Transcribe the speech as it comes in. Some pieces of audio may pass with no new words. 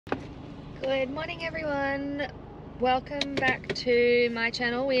Good morning everyone, welcome back to my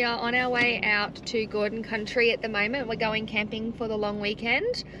channel. We are on our way out to Gordon Country at the moment. We're going camping for the long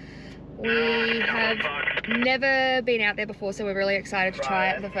weekend. We have never been out there before, so we're really excited to try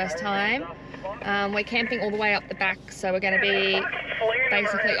it for the first time. We're camping all the way up the back, so we're going to be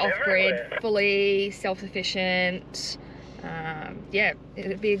basically off-grid, fully self-sufficient. Yeah,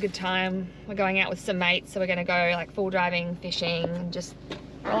 it'll be a good time. We're going out with some mates, so we're going to go like full driving, fishing, just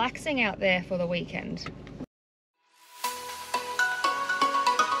relaxing out there for the weekend.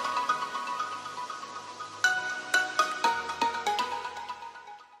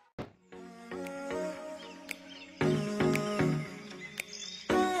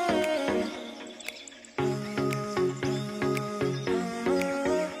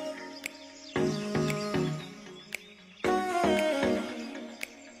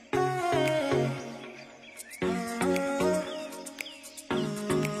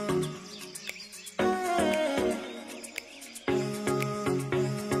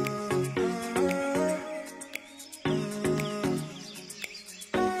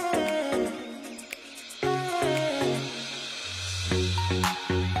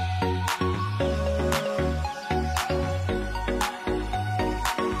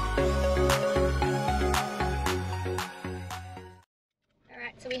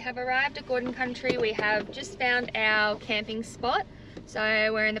 So we have arrived at Gordon Country. We have just found our camping spot. So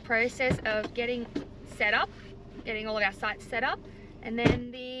we're in the process of getting set up, getting all of our sites set up, and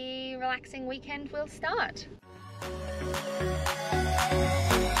then the relaxing weekend will start.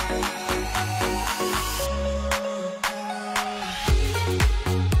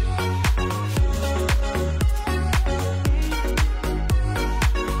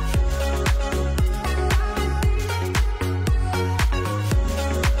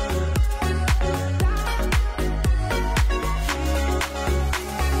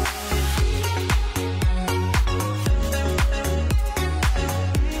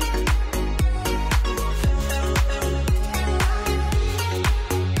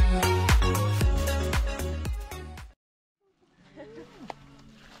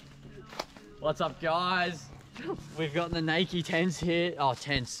 What's up, guys? We've got the Nike tents here. Oh,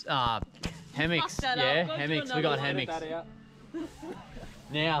 tents, hammocks. Yeah, hammocks. We got hammocks.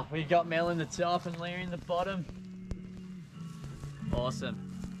 Now we got Mel in the top and Larry in the bottom. Awesome.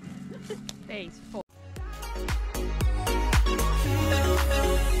 These four.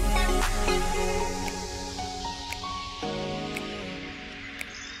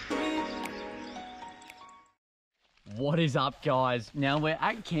 What is up, guys? Now we're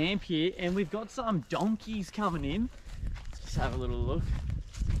at camp here and we've got some donkeys coming in. Let's just have a little look.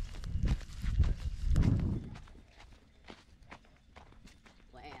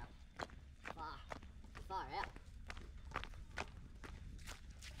 Wow, far out.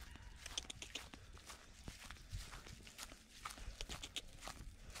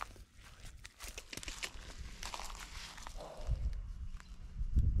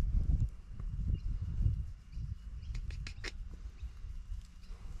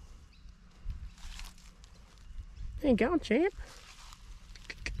 There you go, champ.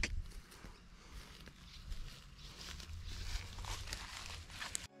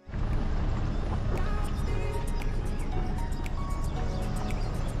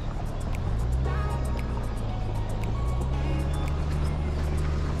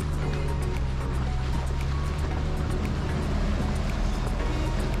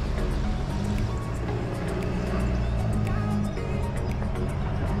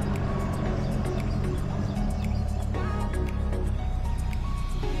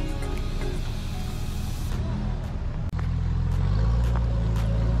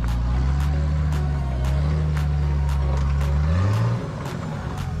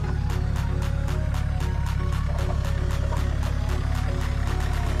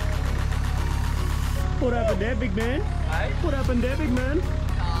 What happened there, big man? Hey? What happened there, big man? You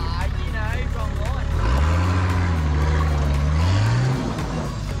know, wrong line.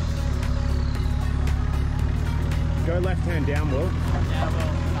 Go left hand down, Will. Yeah,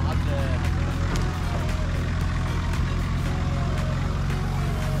 well, up there.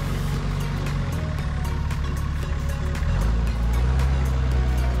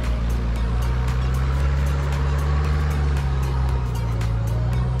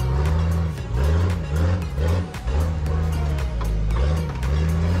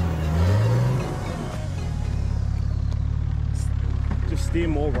 Steer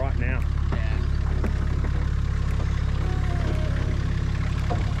more right now. Yeah.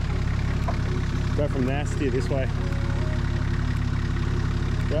 Go from there, steer this way.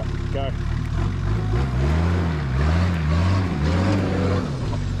 Yep, go.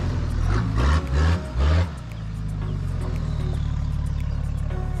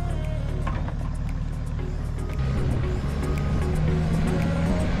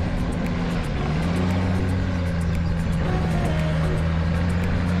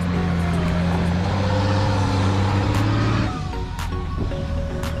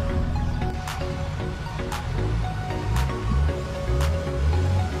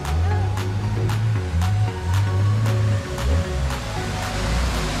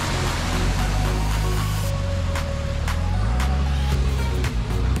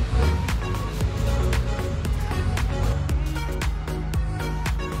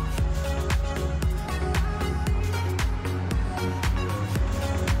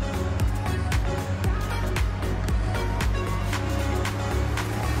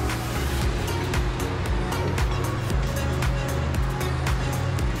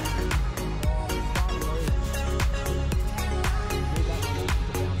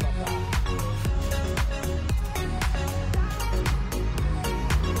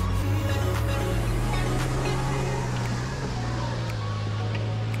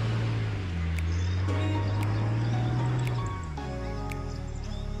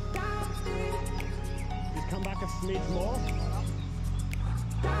 smidge more.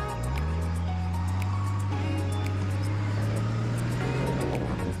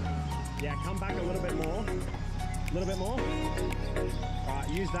 Yeah, come back a little bit more. A little bit more. Alright,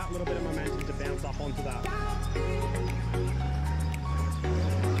 use that little bit of momentum to bounce up onto that.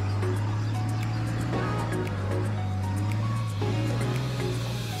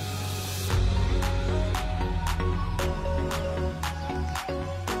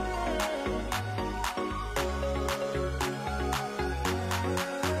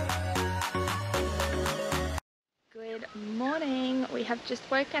 Good morning. We have just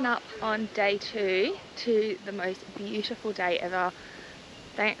woken up on day 2 to the most beautiful day ever.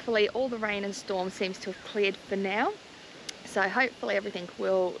 Thankfully all the rain and storm seems to have cleared for now, so hopefully everything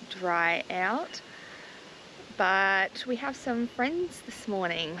will dry out. But we have some friends this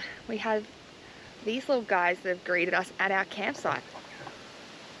morning. We have these little guys that have greeted us at our campsite.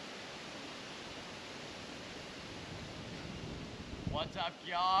 What's up,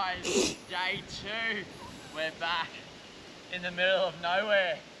 guys? Day 2. We're back in the middle of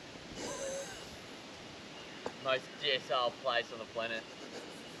nowhere. Most DSL place on the planet.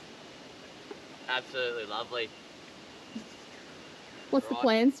 Absolutely lovely. What's the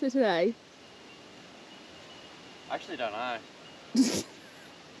plans for today? I actually don't know.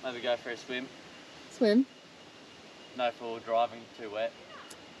 Maybe go for a swim. Swim? No fool driving, too wet.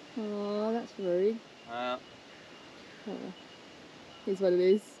 Oh, that's rude. Uh, Oh, here's what it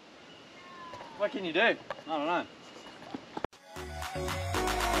is. what can you do? I don't know.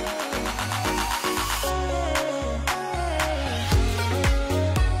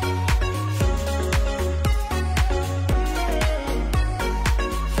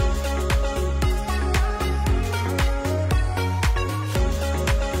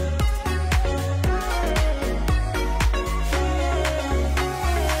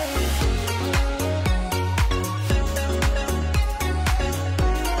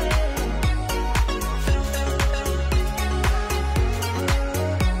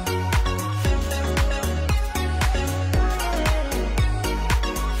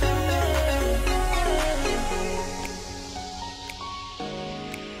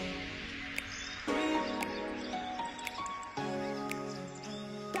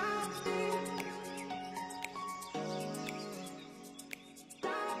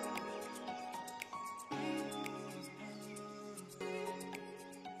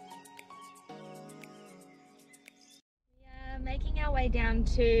 Making our way down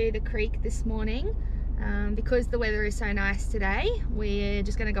to the creek this morning. Because the weather is so nice today, we're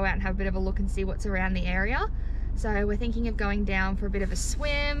just going to go out and have a bit of a look and see what's around the area. So we're thinking of going down for a bit of a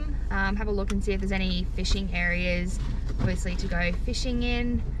swim, have a look and see if there's any fishing areas obviously to go fishing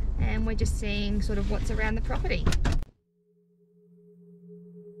in, and we're just seeing sort of what's around the property.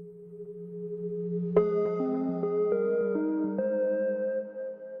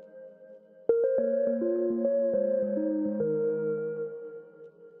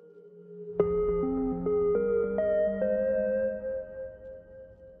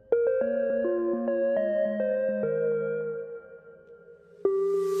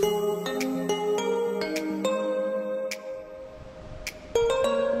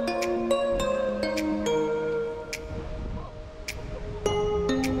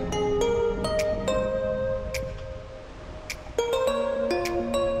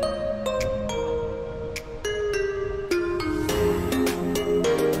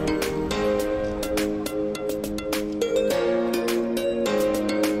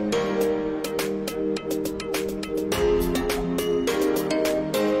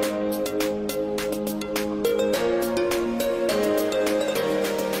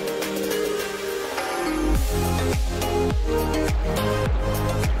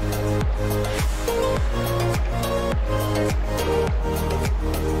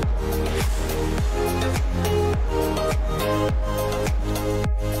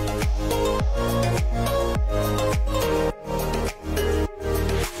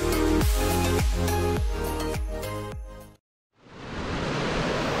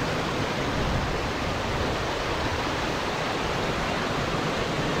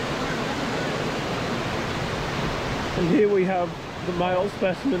 And here we have the male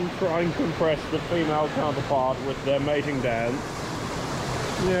specimen trying to impress the female counterpart with their mating dance.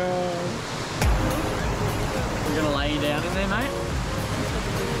 Yeah. You're gonna lay you down in there, mate?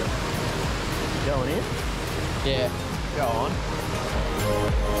 Going in? Yeah. Go on.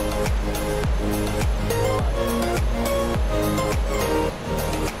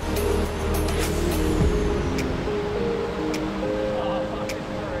 Oh, it's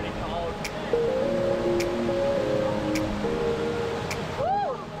already cold.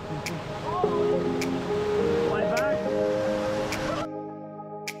 Woo! Play back.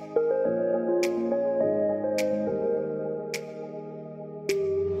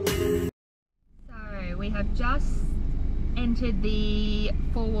 completed the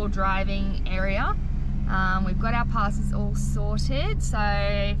four-wheel driving area. We've got our passes all sorted, so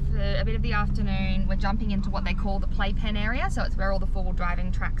for a bit of the afternoon we're jumping into what they call the playpen area, so it's where all the four-wheel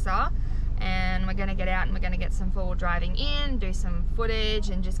driving tracks are, and we're going to get out and we're going to get some four-wheel driving in, do some footage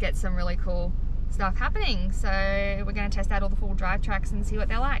and just get some really cool stuff happening. So we're going to test out all the four-wheel drive tracks and see what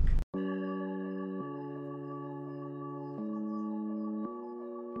they're like.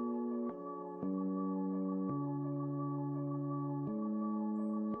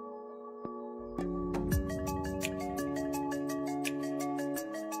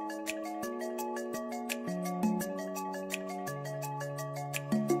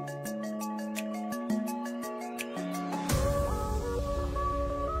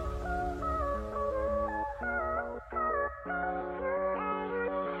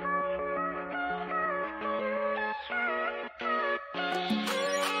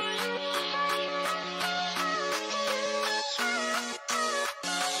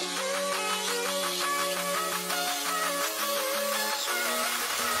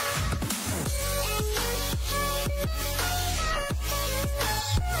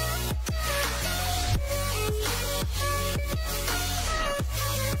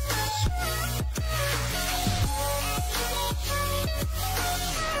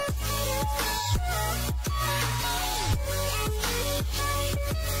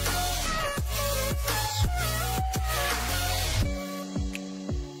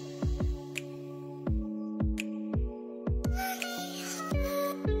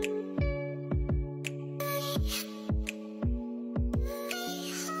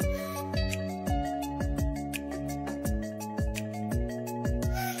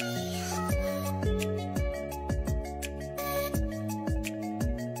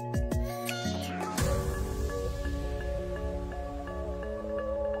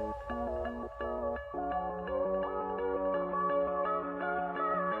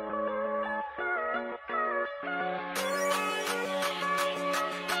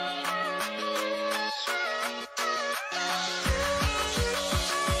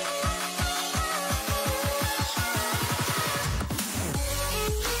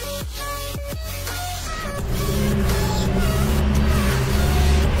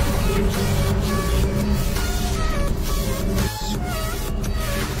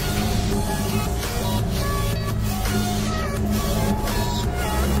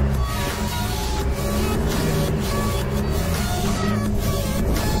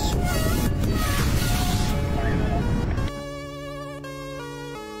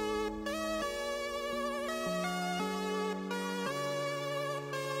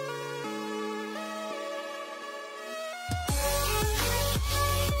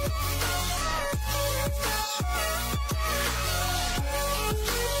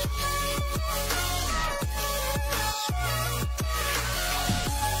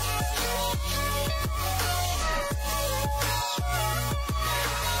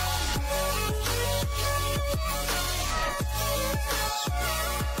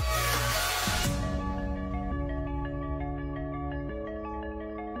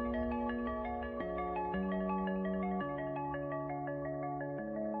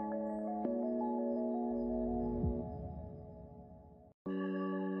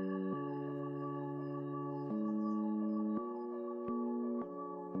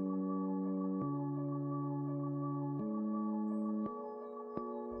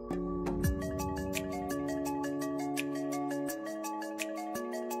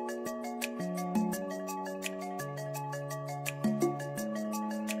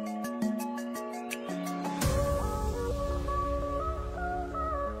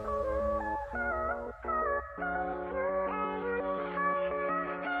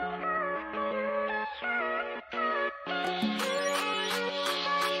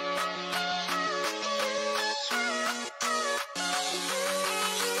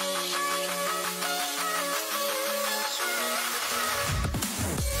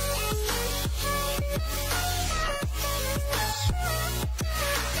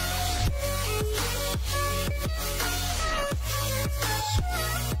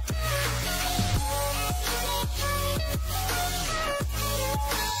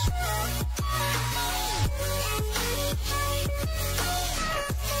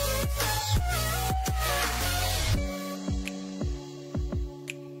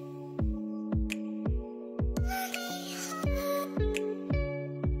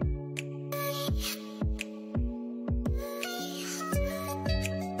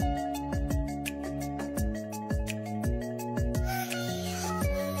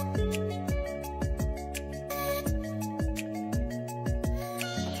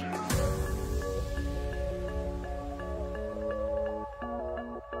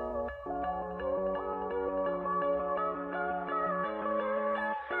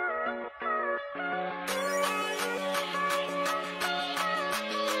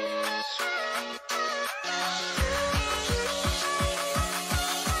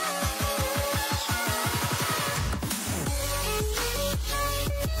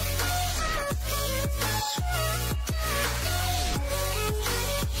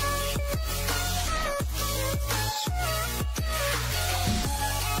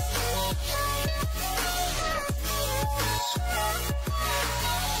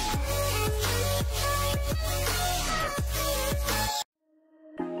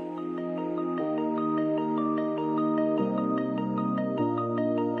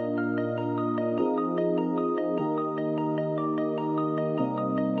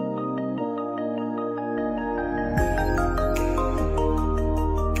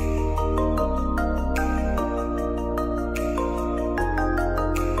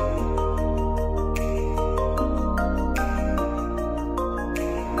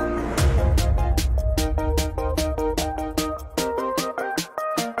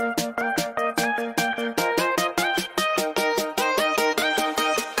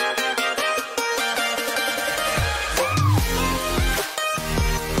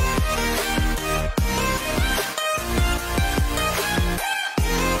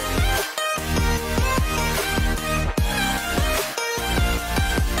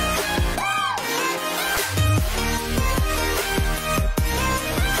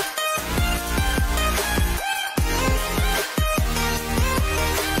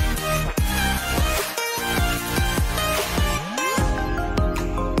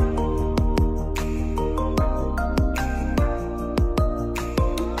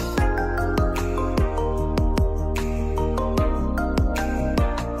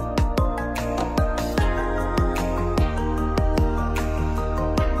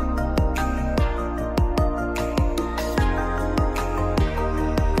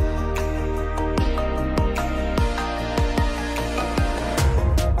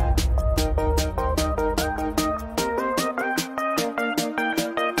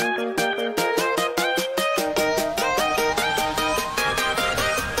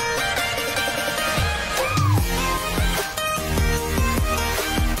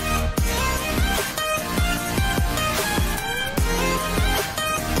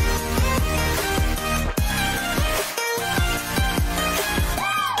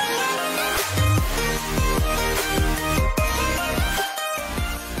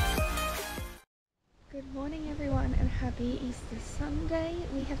 Monday.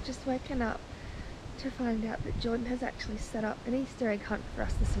 We have just woken up to find out that Jordan has actually set up an Easter egg hunt for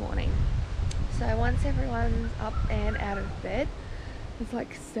us this morning. So once everyone's up and out of bed, there's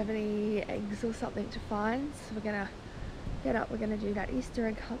like 70 eggs or something to find. So we're gonna get up, we're gonna do that Easter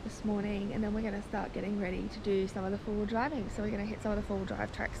egg hunt this morning, and then we're gonna start getting ready to do some of the four-wheel driving. So we're gonna hit some of the four-wheel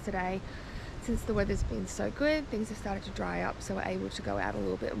drive tracks today. Since the weather's been so good, things have started to dry up, so we're able to go out a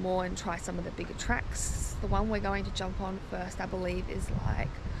little bit more and try some of the bigger tracks. The one we're going to jump on first, I believe, is like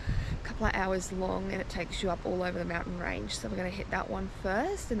a couple of hours long and it takes you up all over the mountain range. So we're going to hit that one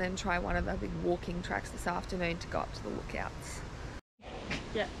first and then try one of the big walking tracks this afternoon to go up to the lookouts.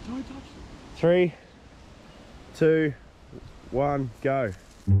 Yeah. 3, 2, 1, go.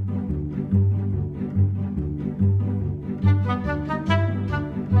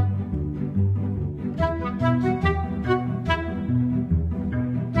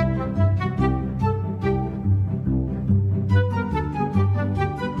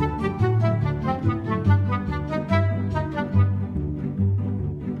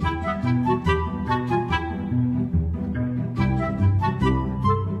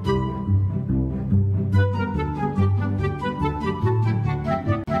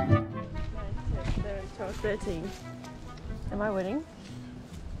 Am I winning?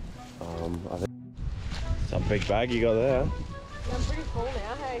 I think it's a big bag you got there. I'm pretty full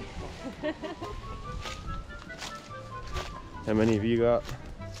now, hey. How many have you got?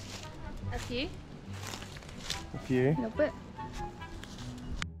 A few. A few. A little bit.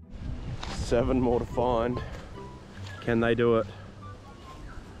 7 more to find. Can they do it?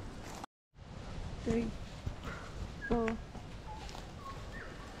 3, 4.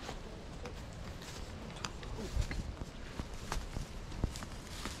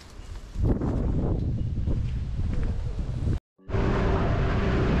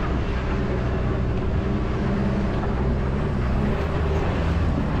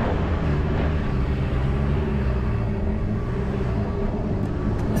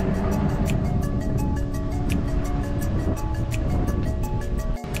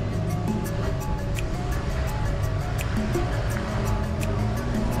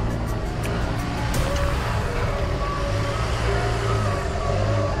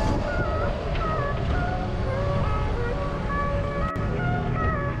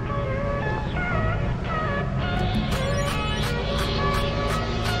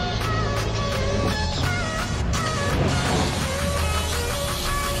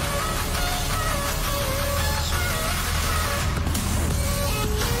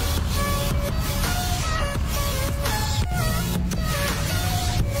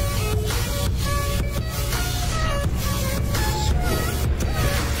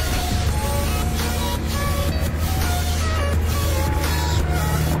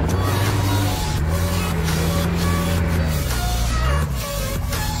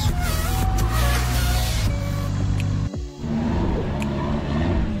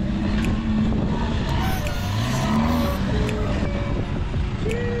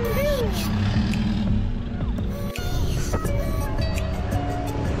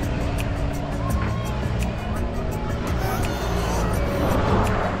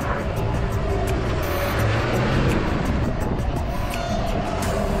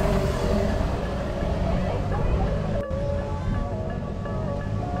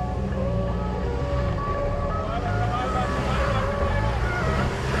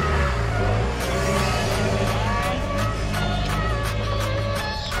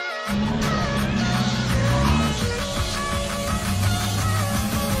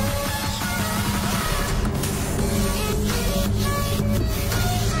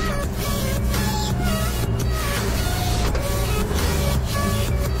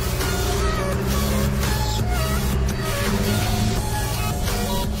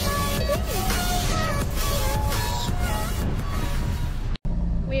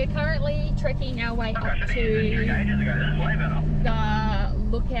 Trekking our way up to the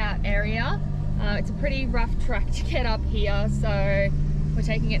lookout area. It's a pretty rough track to get up here, so we're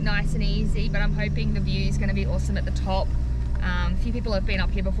taking it nice and easy, but I'm hoping the view is going to be awesome at the top. A few people have been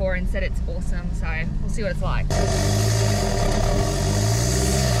up here before and said it's awesome, so we'll see what it's like.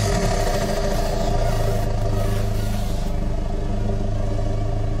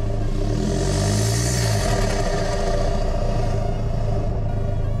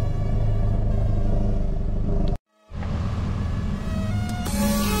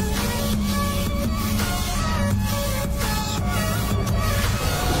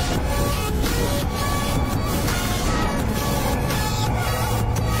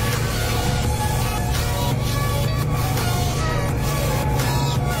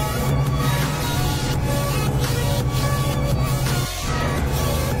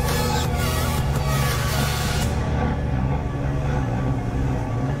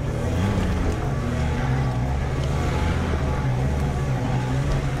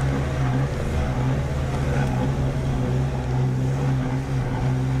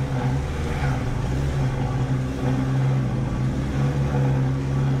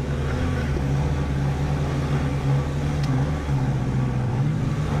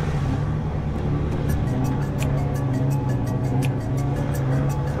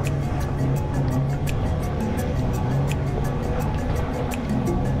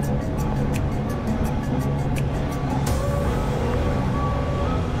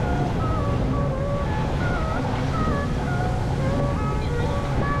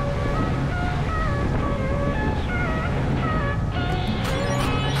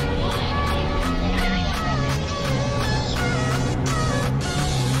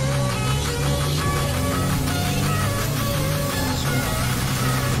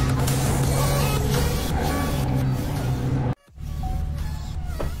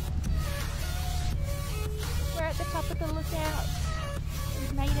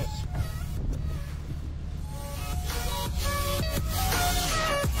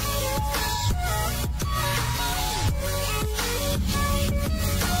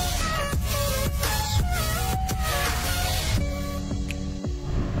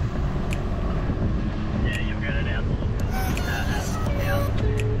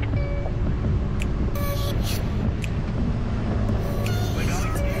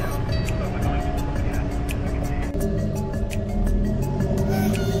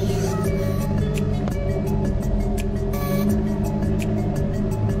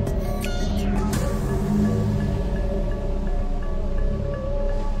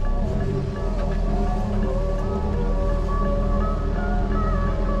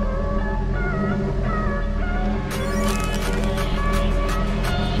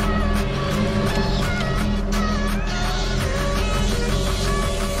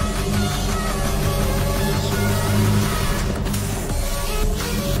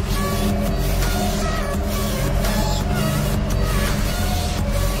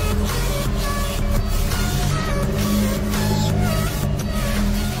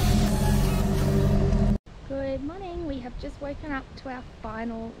 just woken up to our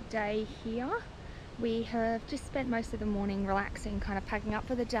final day here. We have just spent most of the morning relaxing, kind of packing up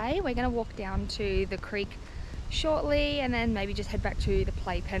for the day. We're going to walk down to the creek shortly and then maybe just head back to the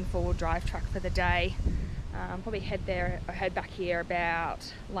playpen four-wheel drive track for the day. Probably head there or head back here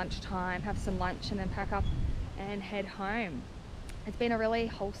about lunchtime, have some lunch and then pack up and head home. It's been a really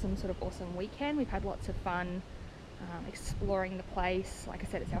wholesome, sort of awesome weekend. We've had lots of fun exploring the place. Like I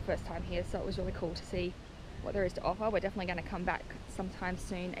said, it's our first time here, so it was really cool to see what there is to offer. We're definitely going to come back sometime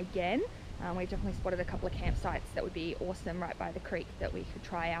soon again. We've definitely spotted a couple of campsites that would be awesome right by the creek that we could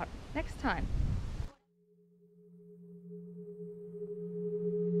try out next time.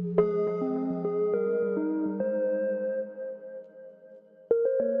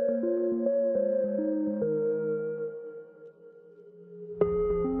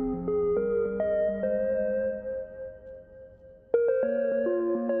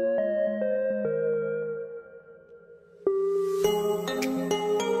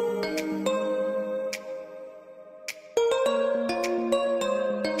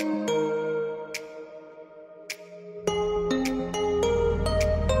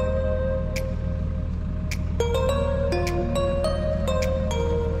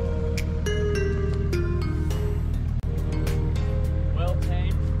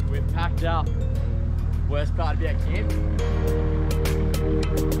 Up. Worst part about camp?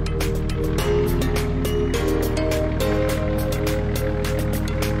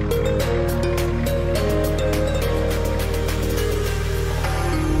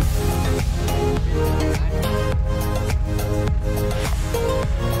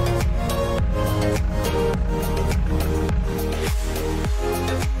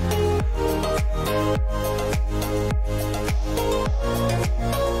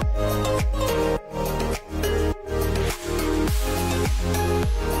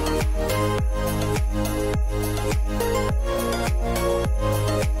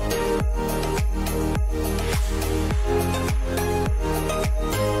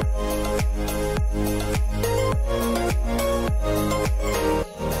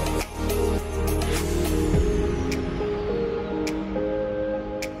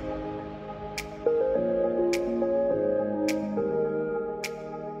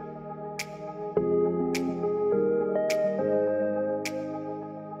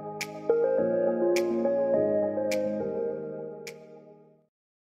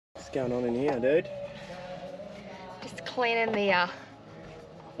 What's going on in here, dude? Just cleaning the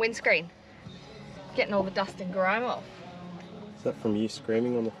windscreen, getting all the dust and grime off. Is that from you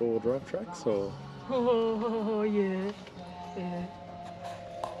screaming on the four-wheel drive tracks, or? Oh yeah, yeah.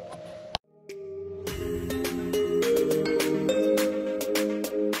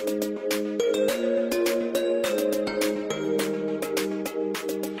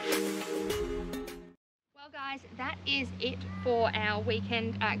 That is it for our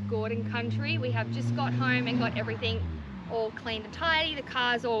weekend at Gordon Country. We have just got home and got everything all clean and tidy. The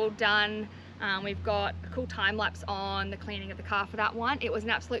car's all done. We've got a cool time lapse on the cleaning of the car for that one. It was an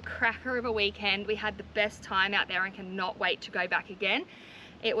absolute cracker of a weekend. We had the best time out there and cannot wait to go back again.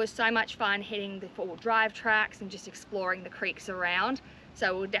 It was so much fun hitting the four-wheel drive tracks and just exploring the creeks around.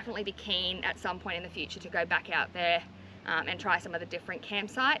 So we'll definitely be keen at some point in the future to go back out there and try some of the different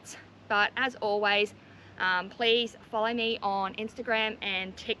campsites. But as always, please follow me on Instagram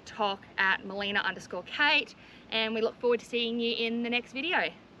and TikTok at Melina_Kate, and we look forward to seeing you in the next video.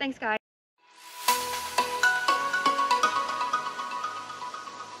 Thanks guys.